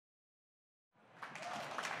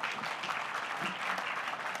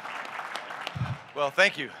Well,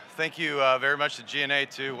 thank you. Thank you very much to GNA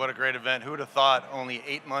too. What a great event. Who would have thought only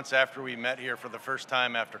 8 months after we met here for the first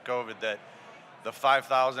time after COVID that the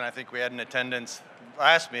 5,000 I think we had in attendance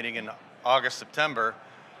last meeting in August, September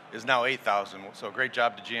is now 8,000. So great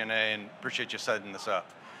job to GNA and appreciate you setting this up.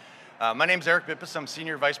 My name is Eric BIPPUS. I'm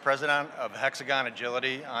Senior Vice President of Hexagon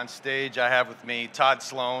Agility. On stage I have with me Todd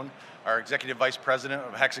Sloan, our Executive Vice President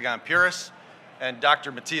of Hexagon Purus, and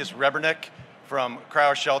Dr. MATTHIAS REBERNIK from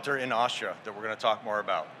Cryo-Shelter in Austria that we're going to talk more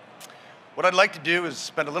about. What I'd like to do is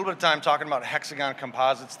spend a little bit of time talking about Hexagon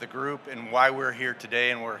Composites, the group, and why we're here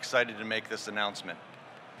today, and we're excited to make this announcement.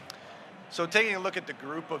 So taking a look at the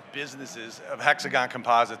group of businesses of Hexagon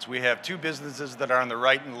Composites, we have two businesses that are on the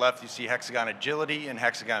right and left. You see Hexagon Agility and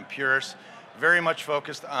Hexagon Purus, very much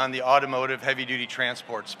focused on the automotive heavy-duty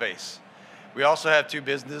transport space. We also have two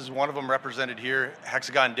businesses, one of them represented here,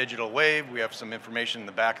 Hexagon Digital Wave. We have some information in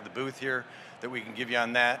the back of the booth here that we can give you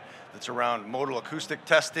on that, that's around modal acoustic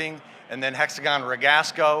testing, and then Hexagon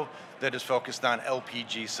Ragasco that is focused on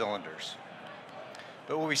LPG cylinders.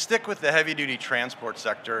 But when we stick with the heavy-duty transport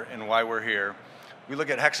sector and why we're here, we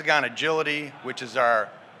look at Hexagon Agility, which is our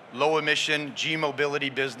low-emission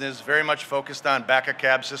G-mobility business, very much focused on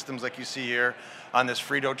back-of-cab systems like you see here on this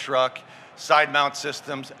Frito truck, side-mount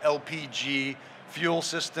systems, LPG, fuel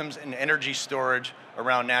systems, and energy storage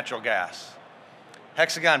around natural gas.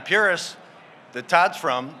 Hexagon Purus, that Todd's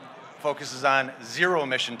from, focuses on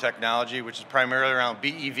zero-emission technology, which is primarily around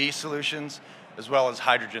BEV solutions, as well as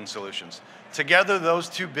hydrogen solutions. Together, those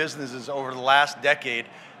two businesses over the last decade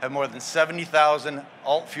have more than 70,000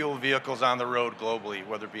 alt-fuel vehicles on the road globally,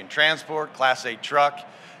 whether it be in transport, Class 8 truck,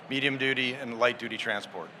 medium-duty, and light-duty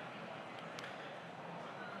transport.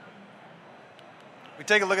 We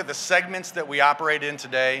take a look at the segments that we operate in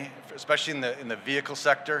today, especially in the vehicle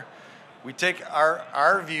sector. We take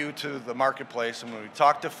our view to the marketplace, and when we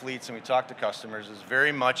talk to fleets and we talk to customers, is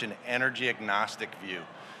very much an energy agnostic view.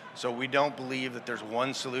 So we don't believe that there's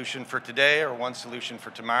one solution for today or one solution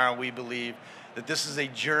for tomorrow. We believe that this is a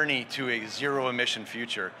journey to a zero emission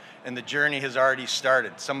future, and the journey has already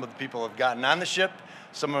started. Some of the people have gotten on the ship,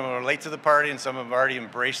 some of them are late to the party, and some have already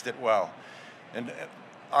embraced it well. And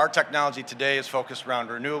our technology today is focused around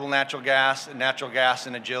renewable natural gas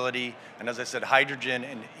and agility, and as I said, hydrogen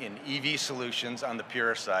and EV solutions on the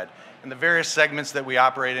Purus side. And the various segments that we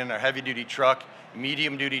operate in are heavy-duty truck,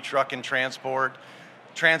 medium-duty truck and transport,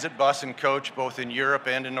 transit bus and coach, both in Europe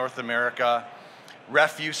and in North America,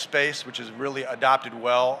 refuse space, which has really adopted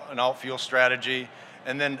well an alt-fuel strategy,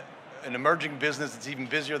 and then an emerging business that's even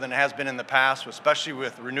busier than it has been in the past, especially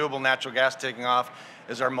with renewable natural gas taking off,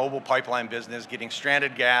 is our mobile pipeline business, getting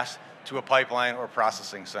stranded gas to a pipeline or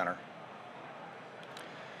processing center.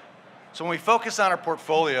 So when we focus on our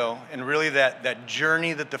portfolio and really that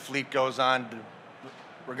journey that the fleet goes on,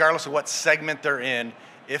 regardless of what segment they're in,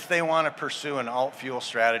 if they want to pursue an alt-fuel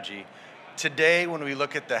strategy, today when we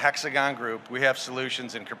look at the Hexagon group, we have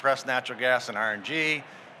solutions in compressed natural gas and RNG,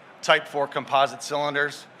 Type 4 composite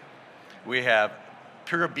cylinders, we have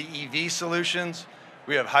pure BEV solutions,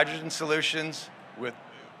 we have hydrogen solutions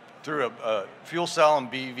through a fuel cell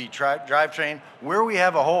and BEV drivetrain. Where we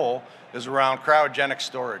have a hole is around cryogenic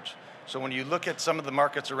storage. So when you look at some of the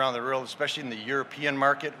markets around the world, especially in the European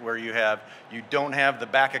market, where you don't have the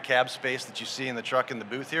back of cab space that you see in the truck in the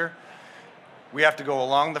booth here, we have to go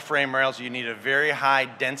along the frame rails. You need a very high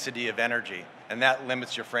density of energy, and that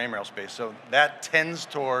limits your frame rail space. So that tends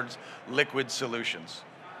towards liquid solutions.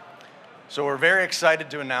 So we're very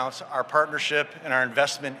excited to announce our partnership and our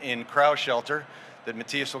investment in Cryo-Shelter that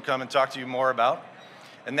MATTHIAS will come and talk to you more about.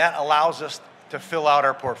 And that allows us to fill out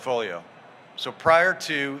our portfolio. So prior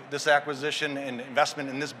to this acquisition and investment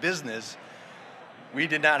in this business, we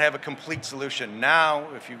did not have a complete solution. Now,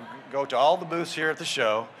 if you go to all the booths here at the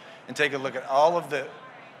show and take a look at all of the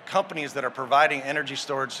companies that are providing energy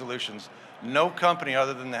storage solutions, no company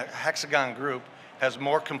other than the Hexagon Group has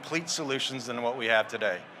more complete solutions than what we have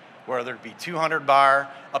today, whether it be 200 bar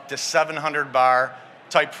up to 700 bar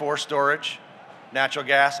Type 4 storage, natural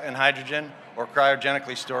gas and hydrogen, or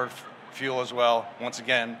cryogenically stored fuel as well, once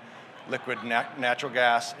again, liquid natural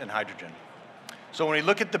gas and hydrogen. So when we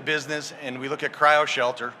look at the business and we look at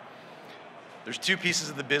Cryo-Shelter, there's two pieces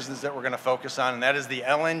of the business that we're going to focus on, and that is the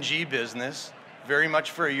LNG business, very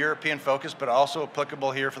much for a European focus, but also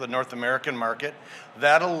applicable here for the North American market.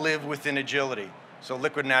 That'll live within agility, so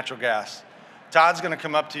liquid natural gas. Todd's going to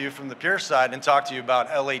come up to you from the Purus side and talk to you about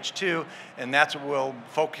LH2, and that's what we'll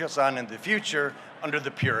focus on in the future under the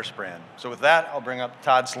Purus brand. So with that, I'll bring up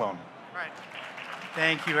Todd Sloan. All right.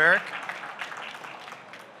 Thank you, Eric.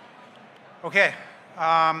 Okay.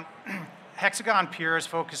 Hexagon Purus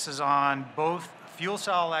focuses on both fuel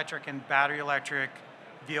cell electric and battery electric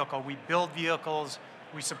vehicle. We build vehicles,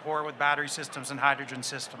 we support with battery systems and hydrogen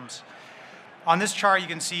systems. On this chart, you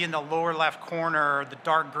can see in the lower left corner, the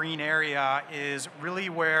dark green area is really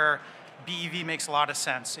where BEV makes a lot of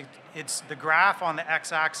sense. It's the graph on the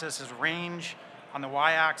x-axis is range, on the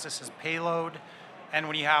y-axis is payload, and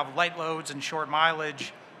when you have light loads and short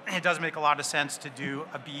mileage, it does make a lot of sense to do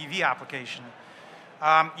a BEV application.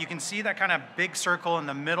 You can see that kind of big circle in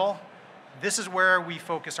the middle. This is where we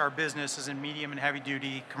focus our business, is in medium and heavy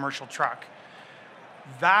duty commercial truck.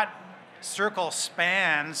 That circle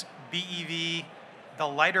spans BEV, the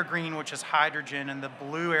lighter green, which is hydrogen, and the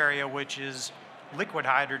blue area, which is liquid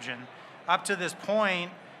hydrogen. Up to this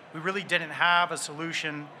point, we really didn't have a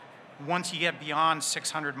solution once you get beyond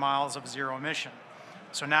 600 miles of zero emission.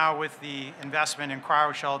 So now with the investment in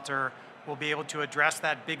cryoshelter, we'll be able to address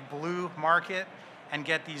that big blue market and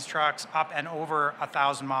get these trucks up and over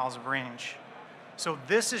 1,000 miles of range. So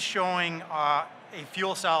this is showing a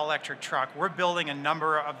fuel cell electric truck. We're building a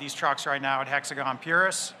number of these trucks right now at Hexagon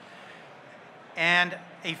Purus. And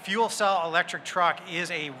a fuel cell electric truck is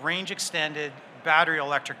a range extended battery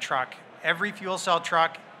electric truck. Every fuel cell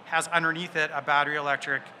truck has underneath it a battery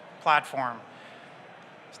electric platform.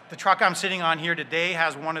 The truck I'm sitting on here today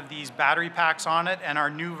has one of these battery packs on it, and our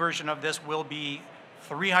new version of this will be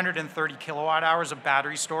 330 kilowatt hours of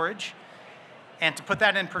battery storage. And to put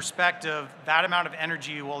that in perspective, that amount of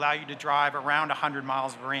energy will allow you to drive around 100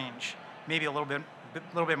 miles of range, maybe a little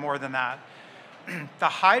bit more than that. The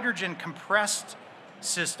hydrogen compressed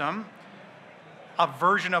system, a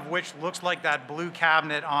version of which looks like that blue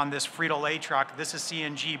cabinet on this Frito-Lay truck, this is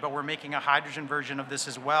CNG, but we're making a hydrogen version of this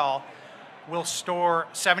as well, will store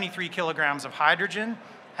 73 kilograms of hydrogen,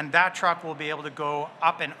 and that truck will be able to go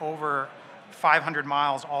up and over 500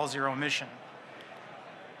 miles, all zero emission.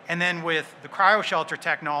 And then with the cryoshelter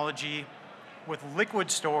technology, with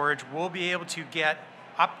liquid storage, we'll be able to get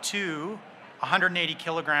up to 180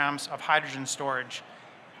 kilograms of hydrogen storage.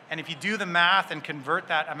 And if you do the math and convert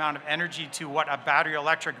that amount of energy to what a battery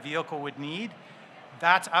electric vehicle would need,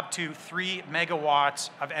 that's up to 3 megawatts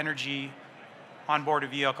of energy on board a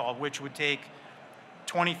vehicle, which would take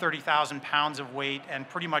 20, 30,000 pounds of weight and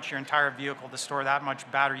pretty much your entire vehicle to store that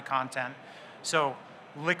much battery content. So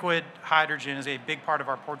liquid hydrogen is a big part of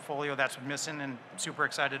our portfolio that's missing, and super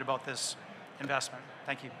excited about this investment.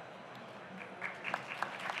 Thank you.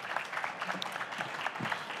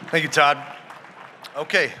 Thank you, Todd.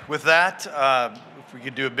 Okay, with that, if we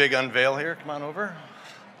could do a big unveil here, come on over.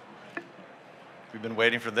 We've been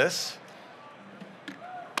waiting for this.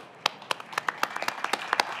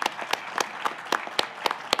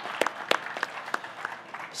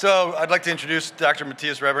 So I'd like to introduce Dr.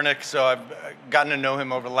 MATTHIAS REBERNIK. So I've gotten to know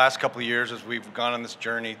him over the last couple of years as we've gone on this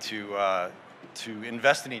journey to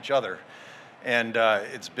invest in each other. And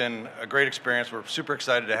it's been a great experience. We're super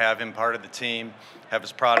excited to have him part of the team, have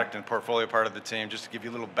his product and portfolio part of the team. Just to give you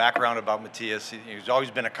a little background about MATTHIAS, he's always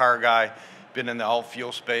been a car guy, been in the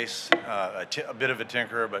alt-fuel space, a bit of a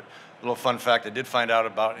tinkerer, but a little fun fact I did find out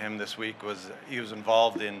about him this week was he was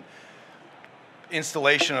involved in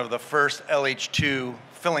installation of the first LH2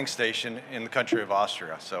 filling station in the country of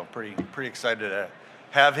Austria. So pretty excited to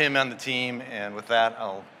have him on the team. And with that,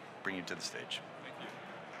 I'll bring you to the stage.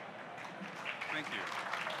 Thank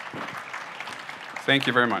you. Thank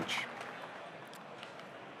you very much.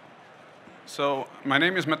 So my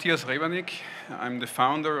name is MATTHIAS REBERNIK. I'm the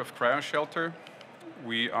founder of cryoshelter.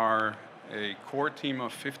 We are a core team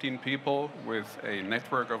of 15 people with a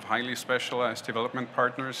network of highly specialized development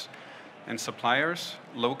partners and suppliers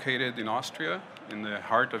located in Austria, in the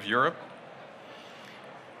heart of Europe.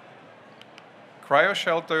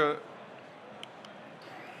 Cryoshelter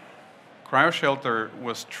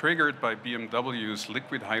was triggered by BMW's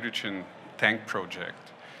liquid hydrogen tank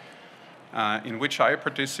project, in which I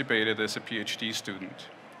participated as a PhD student.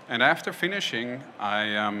 And after finishing,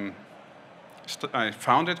 I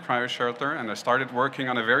founded cryoshelter, and I started working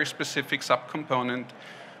on a very specific subcomponent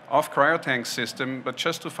of cryotank system, but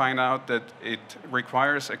just to find out that it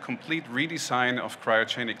requires a complete redesign of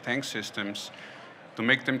cryogenic tank systems to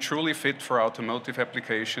make them truly fit for automotive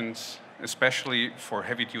applications, especially for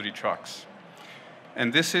heavy-duty trucks.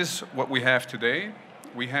 And this is what we have today.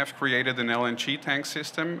 We have created an LNG tank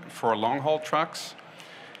system for long-haul trucks.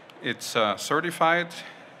 It's certified,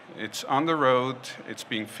 it's on the road, it's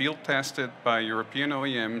being field tested by European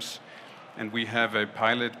OEMs, and we have a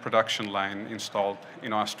pilot production line installed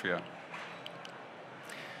in Austria.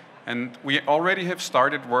 And we already have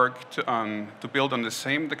started work to build on the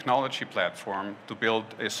same technology platform to build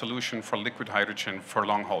a solution for liquid hydrogen for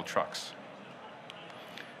long-haul trucks.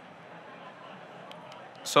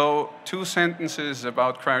 So 2 sentences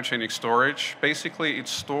about cryogenic storage. Basically, it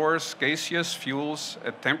stores gaseous fuels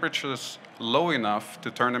at temperatures low enough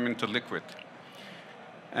to turn them into liquid.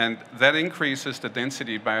 And that increases the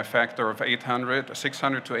density by a factor of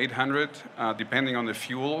 600 to 800, depending on the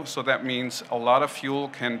fuel. So that means a lot of fuel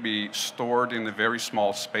can be stored in a very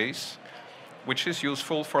small space, which is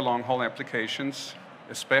useful for long-haul applications,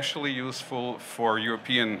 especially useful for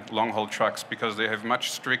European long-haul trucks because they have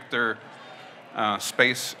much stricter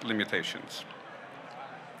space limitations.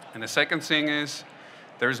 And the second thing is,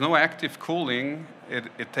 there's no active cooling.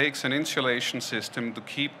 It takes an insulation system to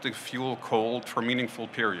keep the fuel cold for meaningful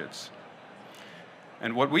periods.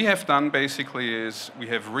 And what we have done basically is we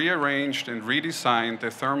have rearranged and redesigned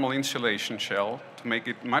the thermal insulation shell to make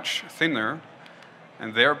it much thinner,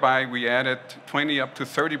 and thereby we added 20 up to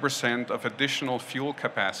 30% of additional fuel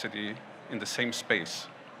capacity in the same space.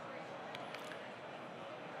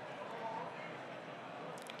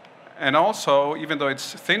 And also, even though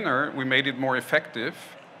it's thinner, we made it more effective.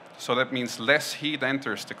 So that means less heat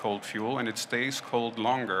enters the cold fuel and it stays cold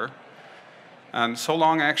longer. And so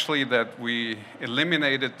long actually that we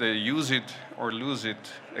eliminated the use it or lose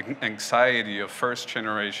it anxiety of first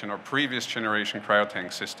generation or previous generation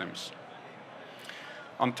cryotank systems.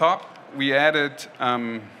 On top, we added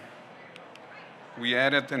an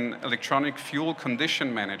electronic fuel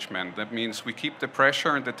condition management. That means we keep the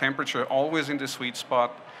pressure and the temperature always in the sweet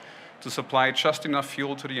spot to supply just enough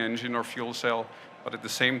fuel to the engine or fuel cell, but at the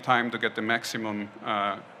same time to get the maximum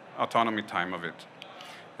autonomy time of it.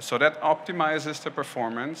 So that optimizes the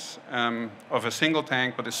performance of a single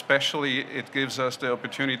tank, but especially it gives us the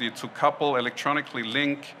opportunity to couple, electronically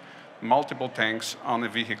link multiple tanks on a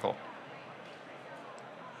vehicle.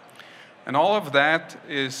 And all of that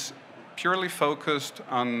is purely focused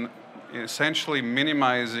on essentially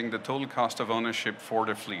minimizing the total cost of ownership for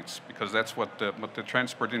the fleets, because that's what the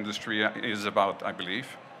transport industry is about, I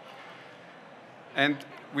believe. And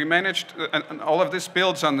we managed, and all of this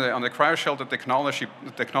builds on the cryoshelter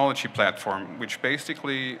technology platform, which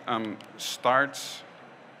basically starts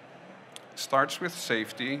with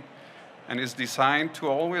safety and is designed to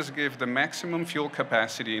always give the maximum fuel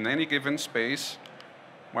capacity in any given space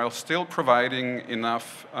while still providing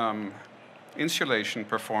enough insulation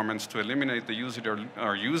performance to eliminate the use it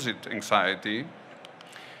or use it anxiety.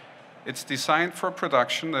 It's designed for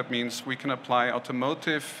production. That means we can apply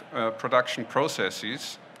automotive production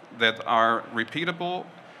processes that are repeatable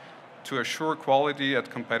to assure quality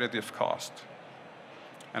at competitive cost.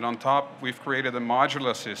 And on top, we've created a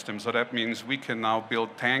modular system, so that means we can now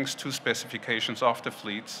build tanks to specifications of the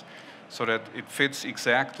fleets so that it fits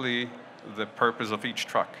exactly the purpose of each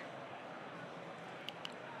truck.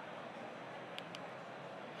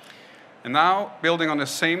 And now, building on the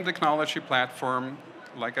same technology platform,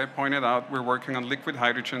 like I pointed out, we're working on liquid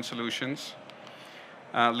hydrogen solutions.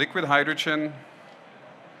 Liquid hydrogen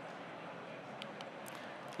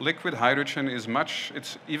is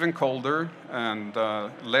it's even colder and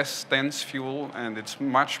less dense fuel, and it's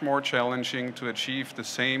much more challenging to achieve the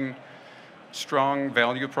same strong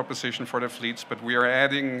value proposition for the fleets, but we are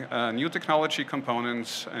adding new technology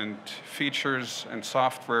components and features and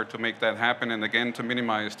software to make that happen, and again, to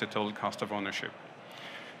minimize the total cost of ownership.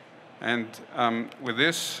 And with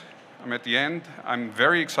this, I'm at the end. I'm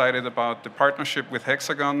very excited about the partnership with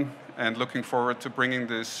Hexagon and looking forward to bringing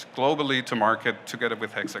this globally to market together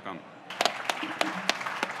with Hexagon.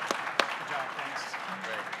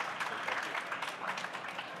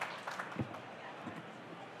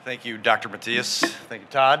 Thank you, Dr. Matthias. Thank you,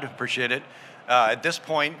 Todd. Appreciate it. At this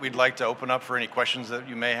point, we'd like to open up for any questions that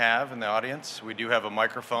you may have in the audience. We do have a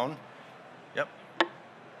microphone. Yep.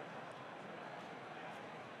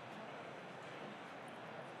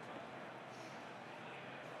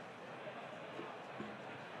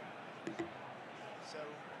 So,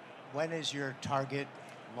 when is your target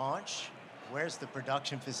launch? Where's the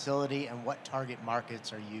production facility, and what target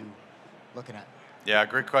markets are you looking at? Yeah,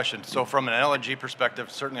 great question. So from an LNG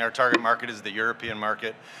perspective, certainly our target market is the European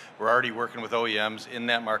market. We're already working with OEMs in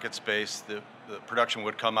that market space. The production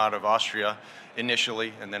would come out of Austria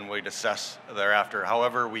initially, and then we'd assess thereafter.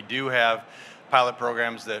 However, we do have pilot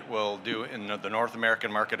programs that will do in the North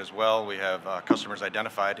American market as well. We have customers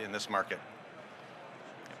identified in this market.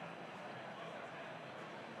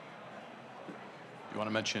 You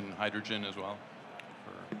want to mention hydrogen as well?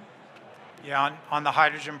 Yeah, on the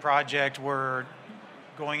hydrogen project, we're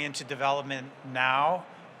going into development now.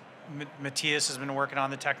 Matthias has been working on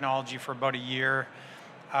the technology for about a year.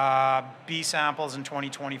 B samples in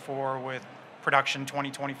 2024 with production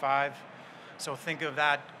 2025. So think of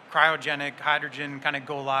that cryogenic hydrogen kind of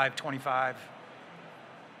go live 25.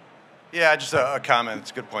 Yeah, just a comment.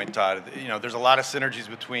 It's a good point, Todd. You know, there's a lot of synergies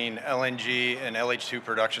between LNG and LH2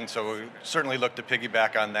 production, so we certainly look to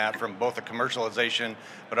piggyback on that from both a commercialization,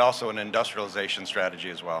 but also an industrialization strategy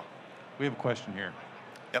as well. We have a question here.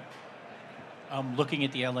 Yep. Looking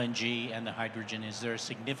at the LNG and the hydrogen, is there a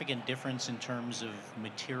significant difference in terms of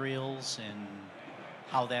materials and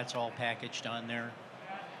how that's all packaged on there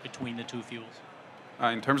between the two fuels?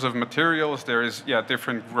 In terms of materials, there is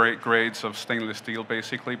different grades of stainless steel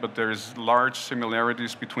basically, but there's large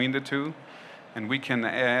similarities between the two, and we can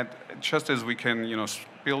add, just as we can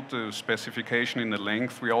build the specification in the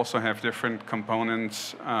length, we also have different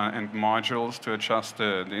components and modules to adjust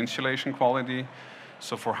the insulation quality.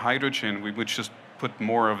 So for hydrogen, we would just put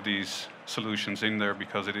more of these solutions in there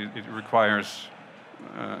because it requires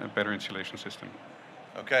a better insulation system.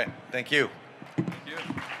 Okay, thank you. Thank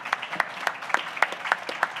you.